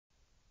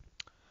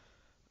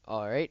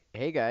Alright,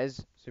 hey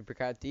guys,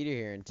 SuperCODTheater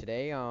here, and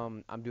today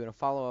I'm doing a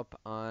follow-up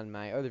on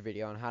my other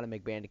video on how to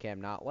make Bandicam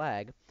not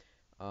lag.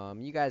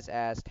 You guys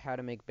asked how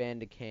to make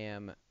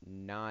Bandicam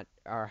not,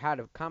 or how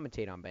to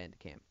commentate on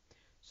Bandicam.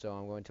 So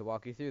I'm going to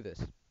walk you through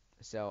this.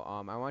 So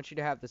I want you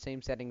to have the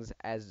same settings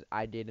as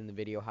I did in the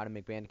video how to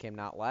make Bandicam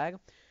not lag.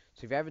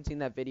 So if you haven't seen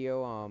that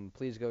video,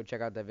 please go check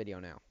out that video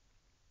now.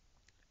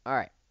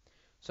 Alright,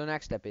 so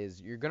next step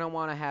is you're gonna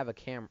want to have a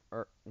camera,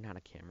 or not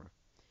a camera,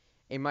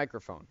 a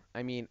microphone.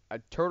 I mean,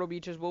 Turtle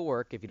Beaches will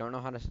work. If you don't know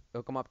how to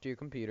hook them up to your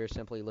computer,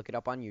 simply look it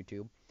up on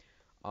YouTube.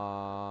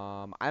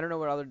 I don't know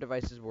what other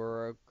devices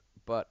work,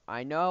 but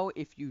I know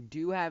if you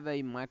do have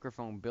a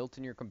microphone built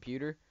in your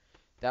computer,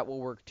 that will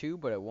work too,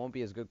 but it won't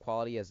be as good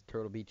quality as the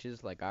Turtle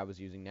Beaches like I was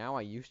using now.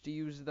 I used to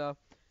use the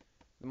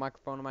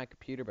microphone on my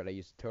computer, but I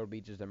use the Turtle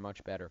Beaches. They're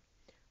much better.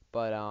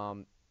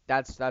 But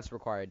that's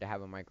required to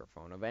have a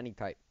microphone of any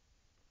type.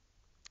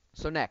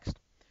 So next,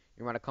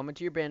 you want to come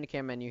into your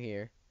Bandicam menu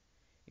here.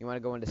 You want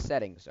to go into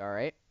settings,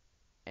 alright?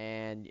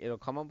 And it'll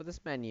come up with this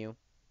menu,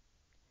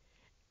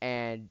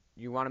 and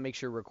you want to make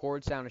sure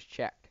record sound is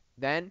checked.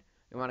 Then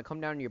you want to come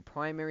down to your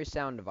primary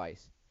sound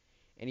device,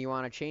 and you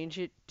want to change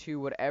it to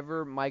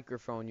whatever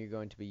microphone you're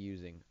going to be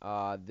using.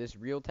 This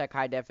Realtek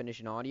high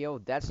definition audio,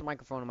 that's the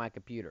microphone on my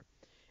computer,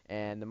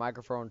 and the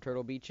microphone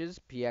Turtle Beaches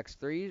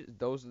PX3,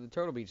 those are the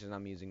Turtle Beaches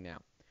I'm using now.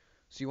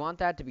 So you want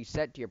that to be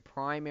set to your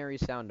primary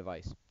sound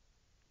device,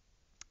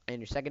 and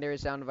your secondary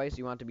sound device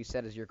you want to be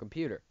set as your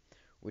computer,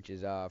 which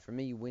is for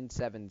me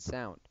Win7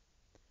 Sound.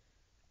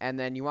 And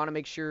then you want to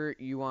make sure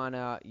you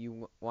wanna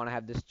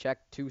have this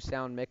checked to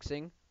sound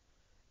mixing,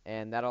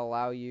 and that'll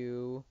allow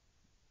you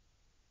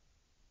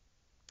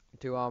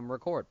to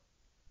record.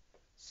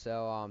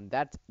 So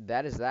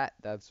that is that.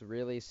 That's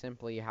really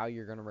simply how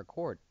you're gonna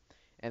record.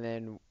 And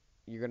then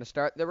you're gonna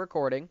start the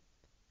recording,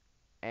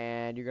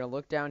 and you're gonna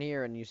look down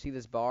here, and you see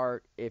this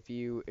bar. If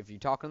you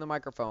talk on the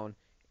microphone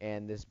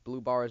and this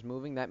blue bar is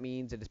moving, that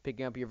means it is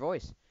picking up your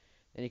voice.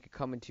 Then you can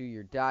come into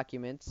your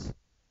documents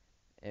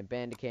and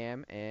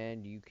Bandicam,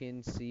 and you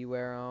can see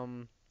where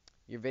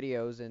your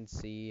videos and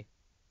see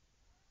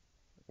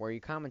where you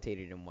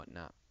commentated and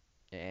whatnot,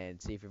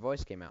 and see if your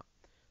voice came out.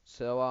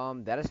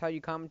 So that is how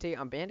you commentate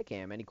on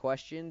Bandicam. Any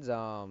questions?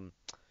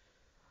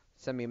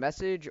 Send me a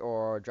message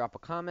or drop a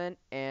comment.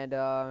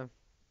 And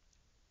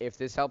if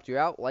this helped you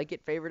out, like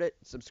it, favorite it,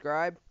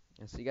 subscribe,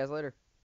 and see you guys later.